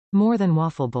More than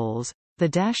waffle bowls. The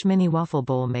Dash Mini Waffle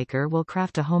Bowl Maker will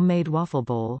craft a homemade waffle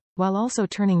bowl, while also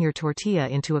turning your tortilla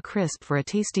into a crisp for a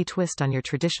tasty twist on your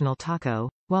traditional taco,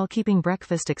 while keeping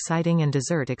breakfast exciting and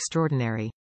dessert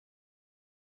extraordinary.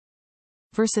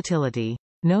 Versatility.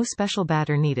 No special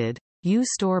batter needed. Use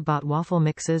store-bought waffle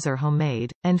mixes or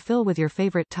homemade, and fill with your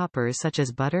favorite toppers such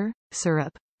as butter,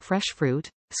 syrup, fresh fruit,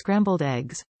 scrambled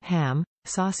eggs, ham,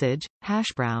 sausage,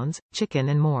 hash browns, chicken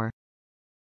and more.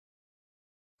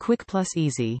 Quick plus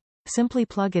easy. Simply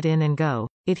plug it in and go.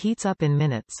 It heats up in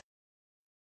minutes.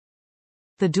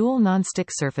 The dual non-stick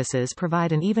surfaces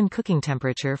provide an even cooking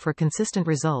temperature for consistent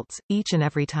results, each and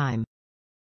every time.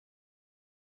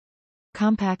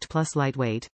 Compact plus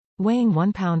lightweight. Weighing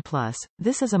 1 pound plus,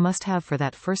 this is a must-have for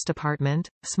that first apartment,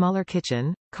 smaller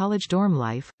kitchen, college dorm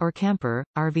life, or camper,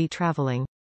 RV traveling.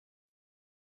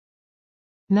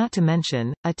 Not to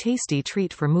mention, a tasty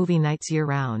treat for movie nights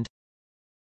year-round.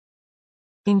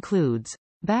 Includes.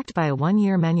 Backed by a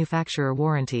 1-year manufacturer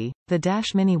warranty, the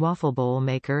Dash Mini Waffle Bowl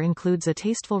Maker includes a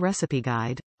tasteful recipe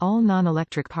guide. All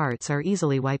non-electric parts are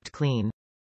easily wiped clean.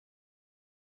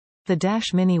 The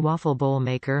Dash Mini Waffle Bowl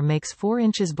Maker makes 4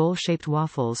 inches bowl-shaped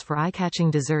waffles for eye-catching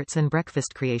desserts and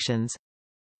breakfast creations.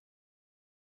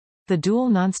 The dual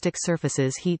non-stick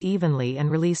surfaces heat evenly and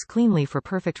release cleanly for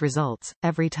perfect results,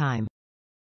 every time.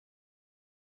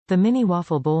 The Mini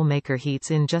Waffle Bowl Maker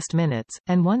heats in just minutes,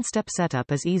 and one-step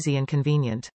setup is easy and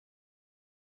convenient.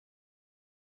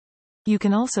 You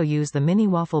can also use the Mini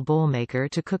Waffle Bowl Maker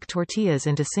to cook tortillas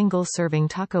into single-serving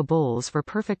taco bowls for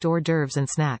perfect hors d'oeuvres and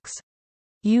snacks.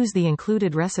 Use the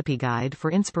included recipe guide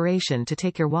for inspiration to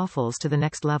take your waffles to the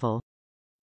next level.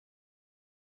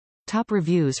 Top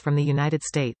reviews from the United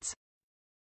States.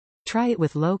 Try it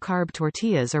with low-carb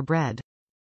tortillas or bread.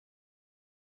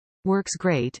 Works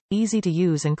great, easy to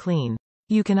use and clean.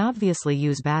 You can obviously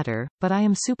use batter, but I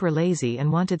am super lazy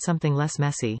and wanted something less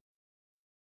messy.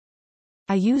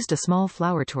 I used a small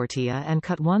flour tortilla and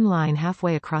cut one line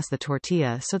halfway across the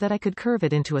tortilla so that I could curve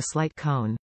it into a slight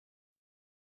cone.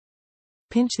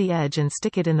 Pinch the edge and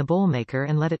stick it in the bowl maker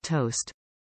and let it toast.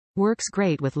 Works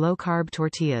great with low-carb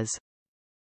tortillas.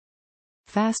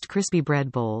 Fast crispy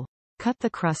bread bowl. Cut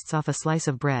the crusts off a slice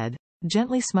of bread.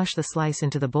 Gently smush the slice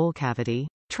into the bowl cavity.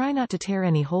 Try not to tear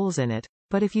any holes in it,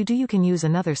 but if you do you can use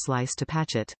another slice to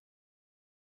patch it.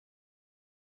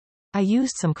 I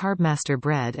used some Carbmaster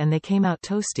bread and they came out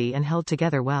toasty and held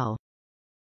together well.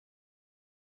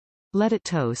 Let it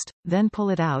toast, then pull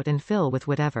it out and fill with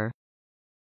whatever.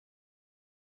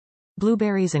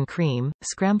 Blueberries and cream,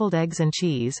 scrambled eggs and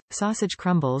cheese, sausage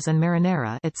crumbles and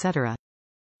marinara, etc.